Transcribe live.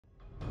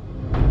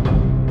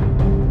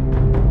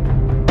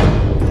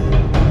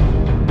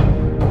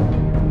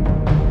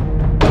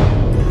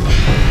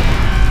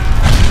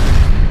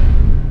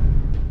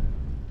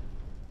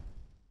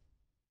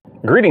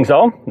Greetings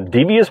all,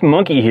 Devious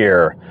Monkey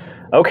here.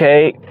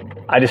 Okay,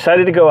 I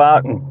decided to go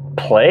out and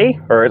play,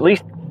 or at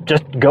least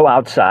just go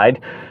outside,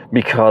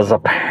 because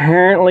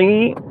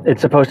apparently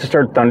it's supposed to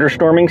start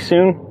thunderstorming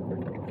soon,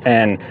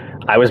 and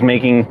I was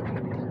making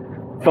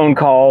phone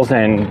calls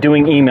and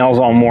doing emails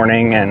all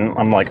morning, and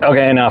I'm like,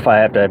 okay, enough, I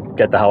have to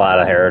get the hell out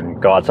of here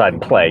and go outside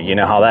and play. You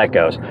know how that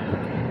goes.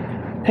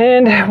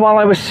 And while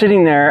I was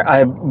sitting there,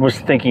 I was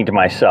thinking to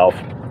myself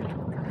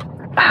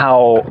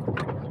how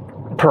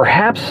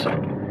perhaps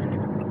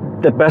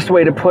the best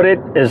way to put it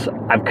is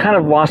I've kind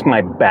of lost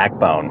my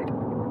backbone.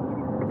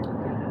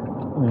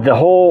 The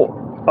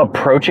whole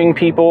approaching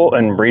people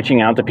and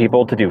reaching out to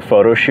people to do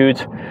photo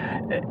shoots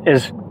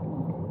it's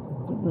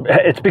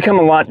become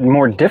a lot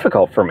more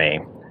difficult for me.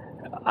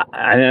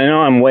 I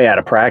know I'm way out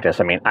of practice.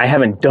 I mean, I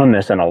haven't done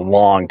this in a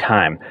long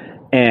time,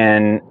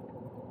 and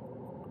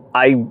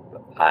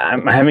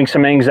I'm having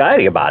some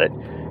anxiety about it,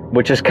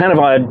 which is kind of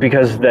odd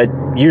because that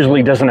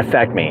usually doesn't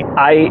affect me.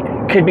 I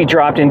could be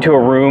dropped into a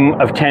room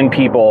of 10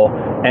 people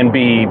and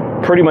be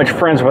pretty much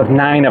friends with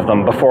 9 of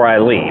them before I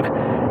leave.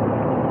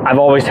 I've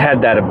always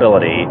had that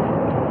ability.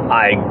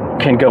 I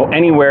can go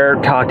anywhere,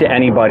 talk to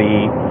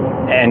anybody,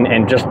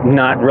 and just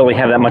not really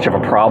have that much of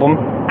a problem.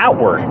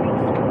 Outward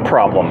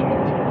problem.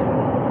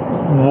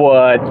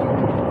 What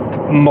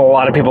a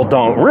lot of people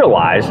don't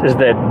realize is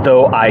that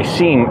though I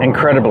seem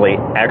incredibly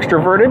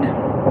extroverted,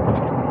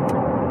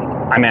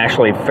 I'm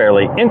actually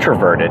fairly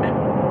introverted,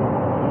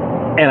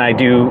 and I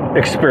do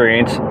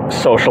experience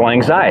social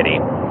anxiety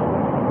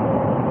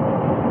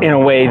in a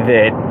way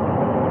that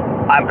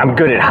I'm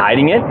good at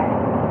hiding it.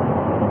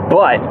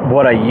 But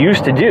what I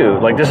used to do,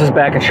 like this is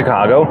back in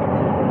Chicago,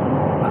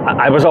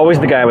 I was always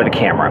the guy with the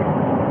camera.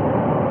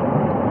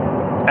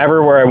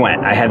 Everywhere I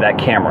went, I had that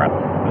camera.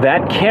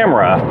 That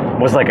camera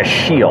was like a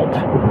shield.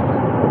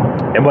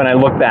 And when I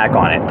look back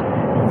on it,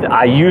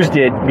 I used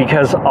it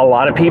because a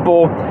lot of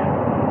people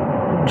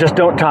just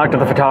don't talk to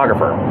the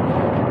photographer.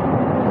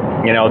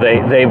 You know,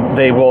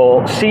 they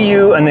will see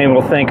you and they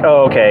will think,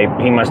 oh, okay,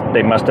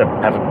 they must have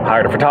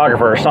hired a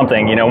photographer or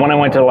something. You know, when I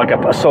went to like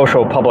a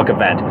social public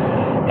event,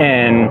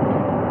 and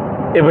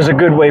it was a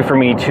good way for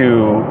me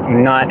to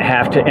not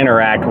have to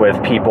interact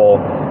with people.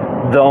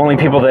 The only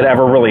people that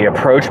ever really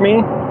approached me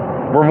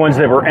were ones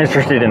that were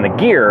interested in the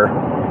gear,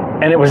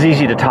 and it was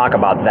easy to talk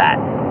about that.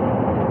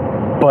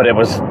 But it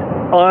was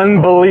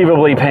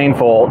unbelievably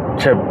painful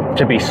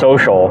to be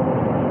social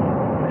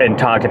and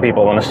talk to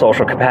people in a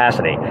social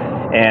capacity.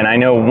 And I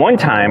know one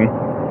time,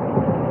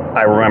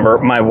 I remember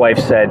my wife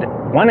said,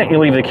 why don't you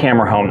leave the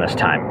camera home this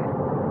time?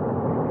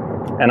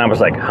 And I was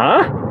like,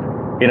 huh?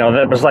 You know,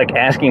 that was like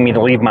asking me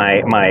to leave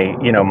my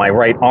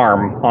right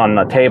arm on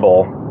the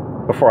table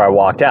before I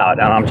walked out.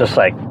 And I'm just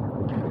like,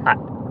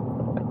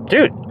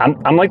 dude,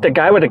 I'm like the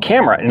guy with the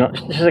camera. And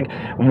she's like,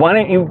 why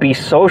don't you be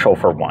social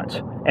for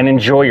once and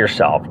enjoy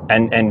yourself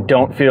and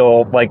don't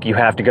feel like you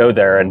have to go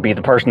there and be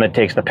the person that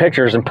takes the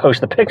pictures and post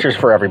the pictures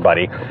for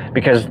everybody,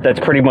 because that's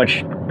pretty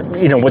much,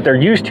 you know, what they're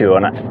used to.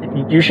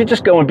 And you should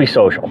just go and be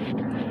social.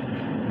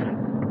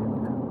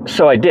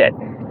 So I did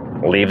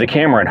leave the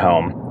camera at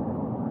home.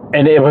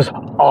 And it was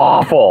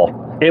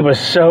awful. It was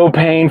so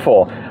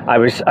painful. I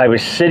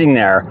was sitting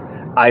there.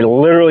 I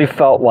literally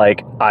felt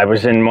like I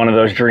was in one of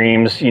those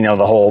dreams, you know,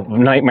 the whole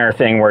nightmare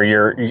thing where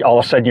you're all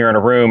of a sudden you're in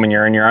a room and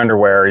you're in your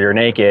underwear, or you're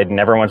naked, and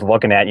everyone's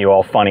looking at you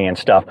all funny and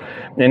stuff.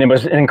 And it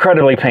was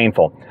incredibly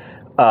painful.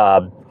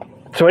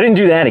 So I didn't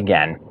do that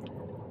again.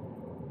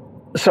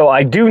 So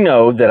I do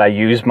know that I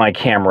use my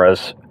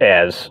cameras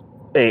as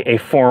a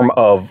form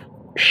of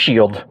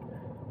shield.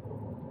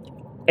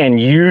 And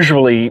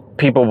usually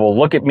people will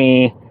look at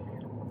me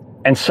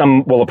and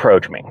some will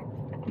approach me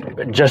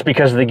just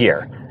because of the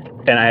gear.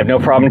 And I have no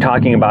problem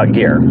talking about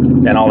gear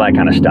and all that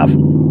kind of stuff.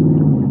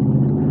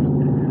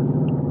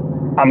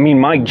 I mean,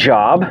 my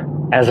job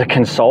as a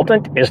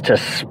consultant is to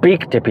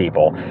speak to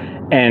people.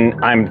 And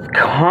I'm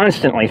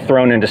constantly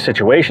thrown into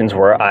situations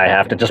where I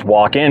have to just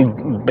walk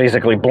in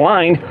basically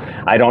blind.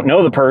 I don't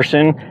know the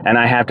person, and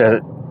I have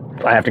to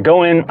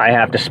go in, I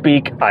have to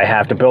speak, I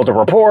have to build a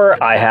rapport,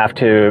 I have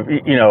to,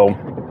 you know,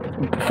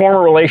 form a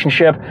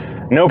relationship,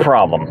 no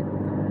problem.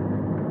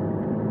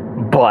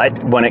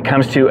 But when it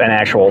comes to an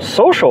actual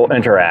social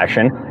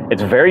interaction,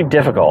 it's very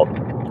difficult.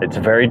 It's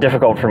very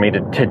difficult for me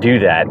to do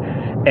that.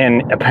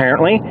 And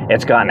apparently,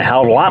 it's gotten a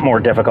hell of a lot more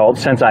difficult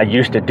since I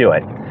used to do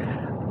it.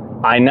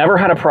 I never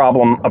had a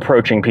problem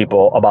approaching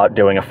people about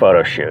doing a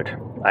photo shoot.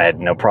 I had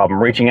no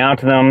problem reaching out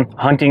to them,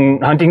 hunting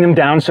them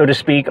down, so to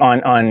speak,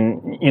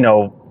 on you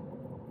know,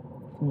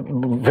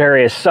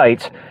 various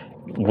sites,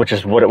 which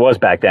is what it was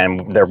back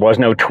then. There was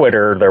no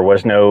Twitter, there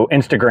was no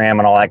Instagram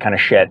and all that kind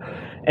of shit.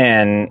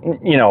 And,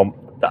 you know,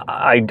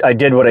 I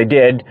did what I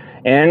did,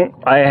 and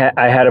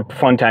I had a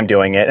fun time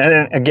doing it.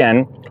 And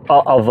again,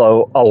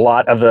 although a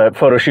lot of the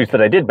photo shoots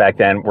that I did back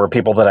then were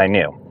people that I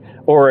knew,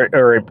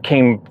 or it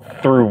came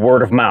through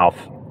word of mouth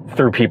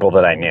through people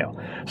that I knew.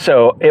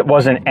 So it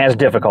wasn't as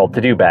difficult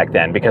to do back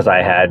then because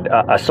I had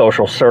a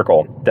social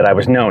circle that I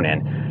was known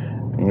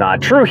in.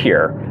 Not true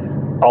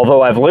here.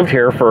 Although I've lived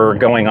here for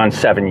going on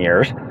 7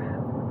 years,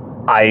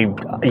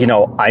 you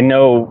know, I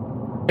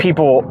know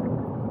people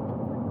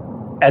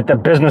at the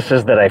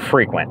businesses that I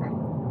frequent,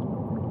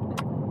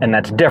 and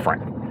that's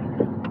different.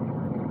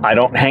 I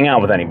don't hang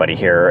out with anybody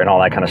here and all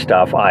that kind of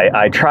stuff.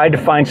 I tried to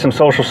find some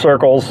social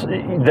circles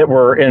that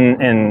were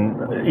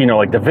in you know,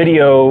 like the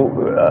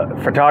video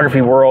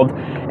photography world,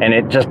 and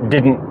it just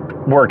didn't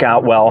work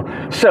out well.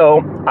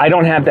 So I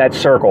don't have that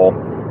circle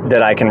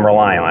that I can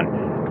rely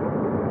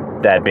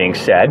on. That being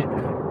said,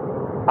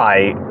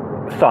 I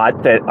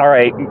thought that, all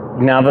right,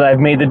 now that I've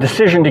made the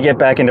decision to get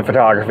back into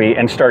photography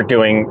and start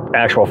doing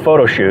actual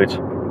photo shoots,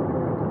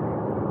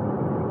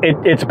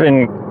 it's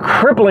been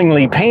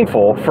cripplingly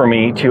painful for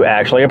me to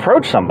actually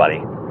approach somebody.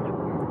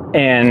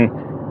 And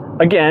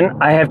again,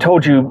 I have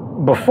told you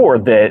before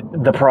that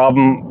the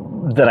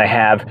problem that I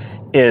have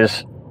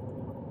is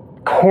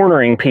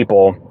cornering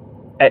people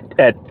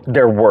at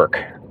their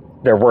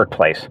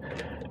workplace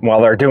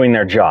while they're doing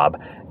their job.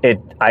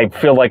 I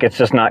feel like it's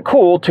just not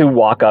cool to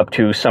walk up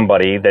to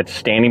somebody that's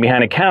standing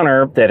behind a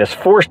counter, that is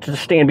forced to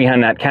stand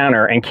behind that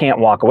counter and can't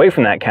walk away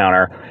from that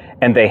counter,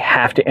 and they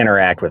have to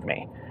interact with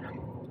me.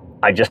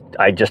 I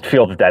just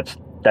feel that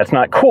that's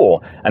not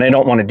cool, and I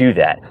don't want to do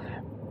that.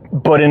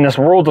 But in this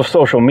world of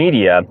social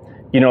media,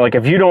 you know, like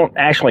if you don't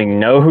actually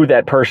know who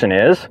that person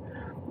is,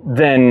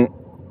 then,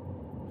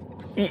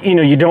 you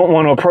know, you don't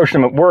want to approach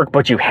them at work,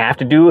 but you have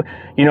to do,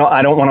 you know,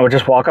 I don't want to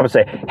just walk up and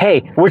say,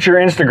 hey, what's your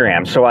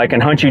Instagram? So I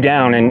can hunt you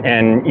down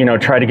and you know,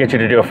 try to get you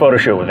to do a photo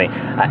shoot with me.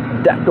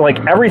 Like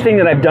everything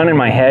that I've done in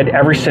my head,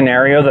 every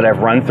scenario that I've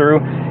run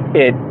through,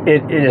 it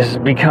has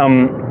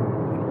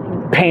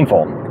become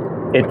painful.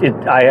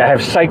 I have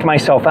psyched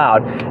myself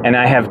out, and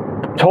I have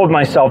told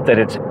myself that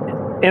it's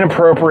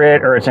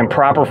inappropriate or it's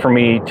improper for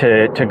me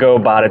to go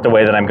about it the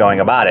way that I'm going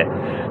about it,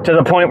 to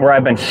the point where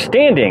I've been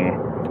standing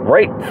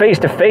right face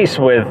to face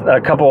with a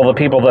couple of the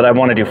people that I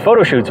want to do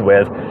photo shoots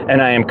with, and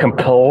I am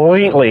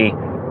completely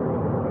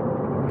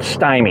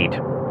stymied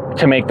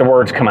to make the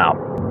words come out.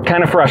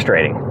 Kind of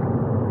frustrating.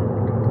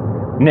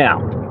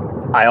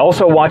 Now, I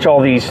also watch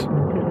all these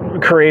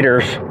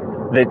creators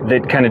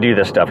that kind of do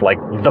this stuff, like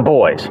The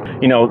Boys.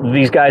 You know,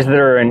 these guys that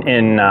are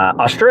in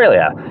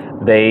Australia,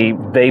 they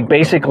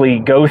basically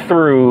go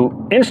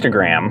through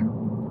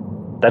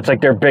Instagram. That's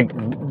like their big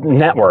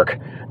network.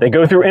 They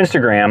go through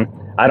Instagram.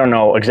 I don't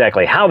know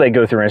exactly how they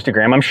go through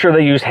Instagram. I'm sure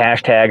they use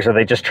hashtags, or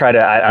they just try to,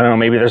 I don't know,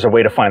 maybe there's a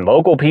way to find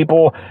local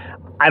people.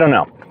 I don't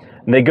know.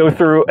 They go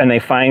through and they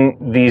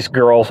find these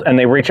girls and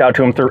they reach out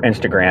to them through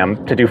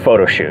Instagram to do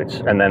photo shoots.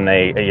 And then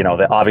they, you know,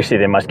 obviously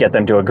they must get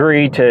them to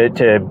agree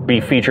to be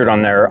featured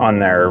on their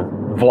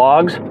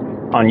vlogs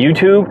on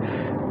YouTube.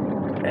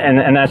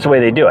 And that's the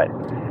way they do it.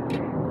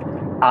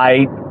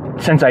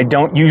 Since I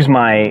don't use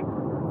my,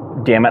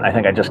 damn it, I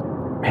think I just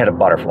hit a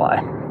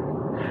butterfly.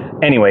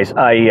 Anyways,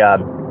 I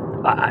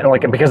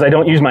like it because I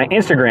don't use my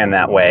Instagram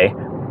that way.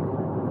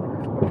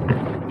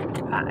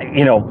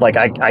 You know, like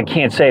I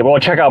can't say, well,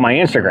 check out my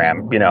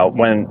Instagram, you know,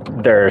 when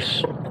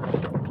there's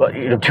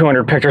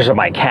 200 pictures of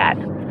my cat,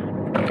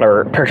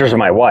 or pictures of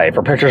my wife,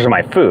 or pictures of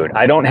my food.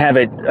 I don't have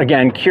it,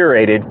 again,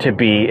 curated to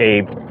be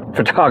a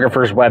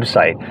photographer's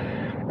website.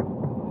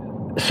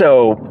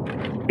 So,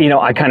 you know,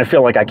 I kind of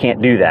feel like I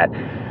can't do that.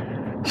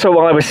 So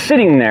while I was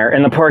sitting there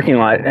in the parking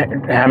lot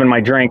having my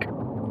drink,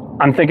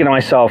 I'm thinking to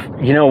myself,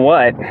 you know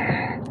what?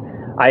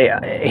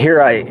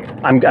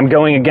 I'm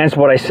going against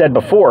what I said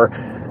before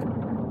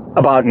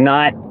about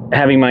not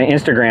having my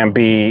Instagram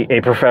be a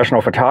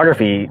professional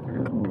photography,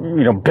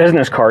 you know,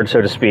 business card,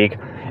 so to speak,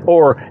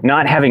 or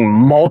not having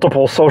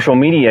multiple social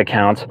media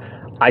accounts.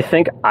 I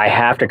think I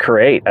have to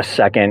create a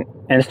second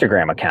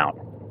Instagram account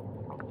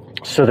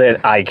so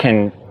that I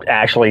can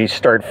actually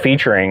start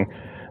featuring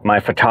my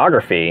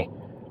photography,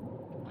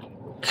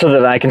 so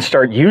that I can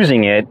start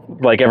using it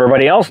like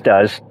everybody else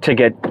does to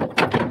get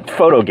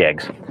photo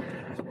gigs.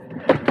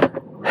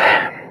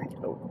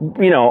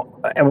 You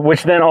know,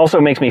 which then also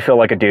makes me feel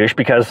like a douche,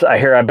 because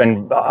I've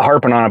been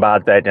harping on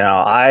about that. You know,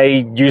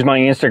 I use my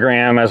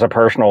Instagram as a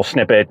personal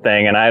snippet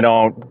thing, and I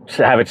don't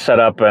have it set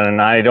up, and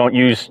I don't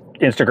use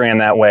Instagram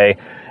that way.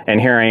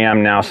 And here I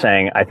am now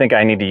saying, I think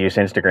I need to use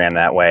Instagram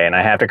that way, and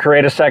I have to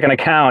create a second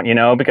account, you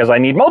know, because I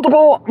need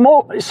multiple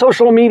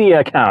social media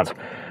accounts.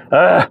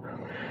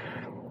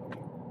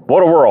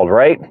 What a world,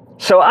 right?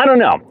 So I don't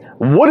know.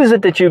 What is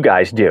it that you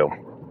guys do?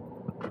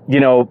 You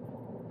know,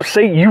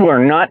 say you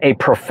are not a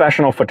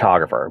professional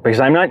photographer,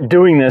 because I'm not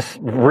doing this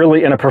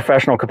really in a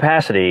professional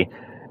capacity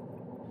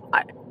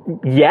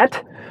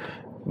yet,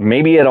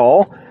 maybe at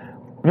all.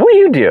 What do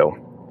you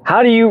do?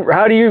 How do you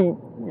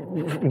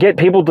get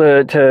people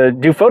to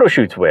do photo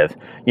shoots with?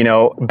 You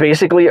know,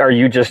 basically, are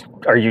you just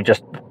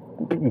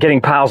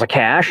getting piles of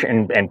cash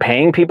and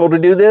paying people to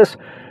do this?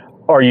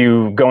 Are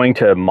you going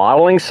to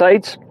modeling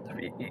sites?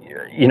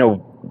 You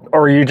know,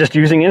 or are you just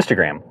using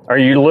Instagram? Are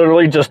you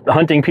literally just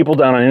hunting people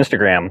down on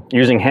Instagram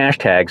using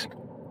hashtags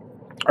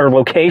or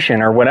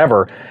location or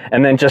whatever,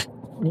 and then just,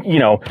 you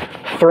know,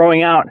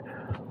 throwing out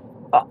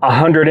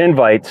 100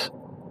 invites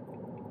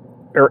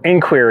or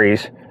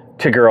inquiries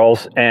to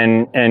girls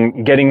and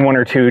getting one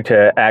or two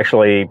to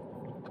actually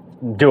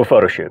do a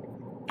photo shoot?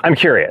 I'm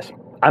curious.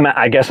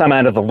 I guess I'm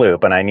out of the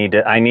loop, and I need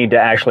to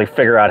actually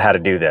figure out how to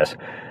do this,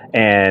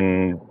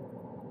 and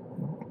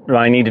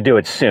I need to do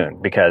it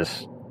soon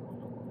because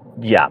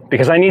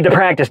I need to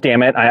practice.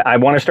 Damn it! I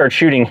want to start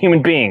shooting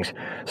human beings.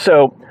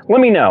 So let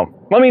me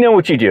know. Let me know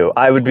what you do.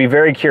 I would be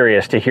very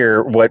curious to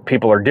hear what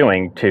people are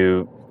doing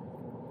to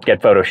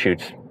get photo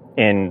shoots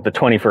in the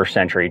 21st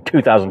century,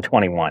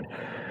 2021.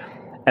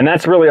 And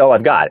that's really all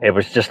I've got. It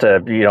was just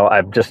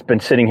I've just been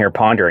sitting here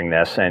pondering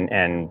this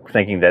and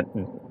thinking that,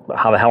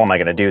 how the hell am I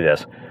going to do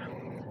this?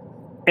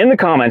 In the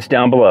comments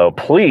down below,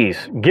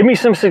 please give me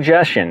some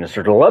suggestions,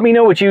 or let me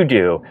know what you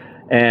do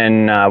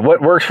and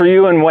what works for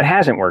you and what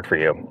hasn't worked for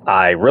you.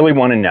 I really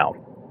want to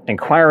know.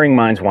 Inquiring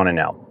minds want to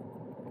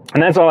know.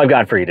 And that's all I've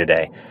got for you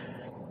today.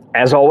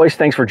 As always,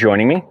 thanks for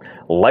joining me.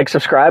 Like,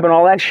 subscribe, and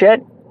all that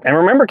shit. And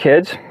remember,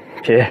 kids,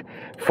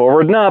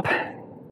 forward and up.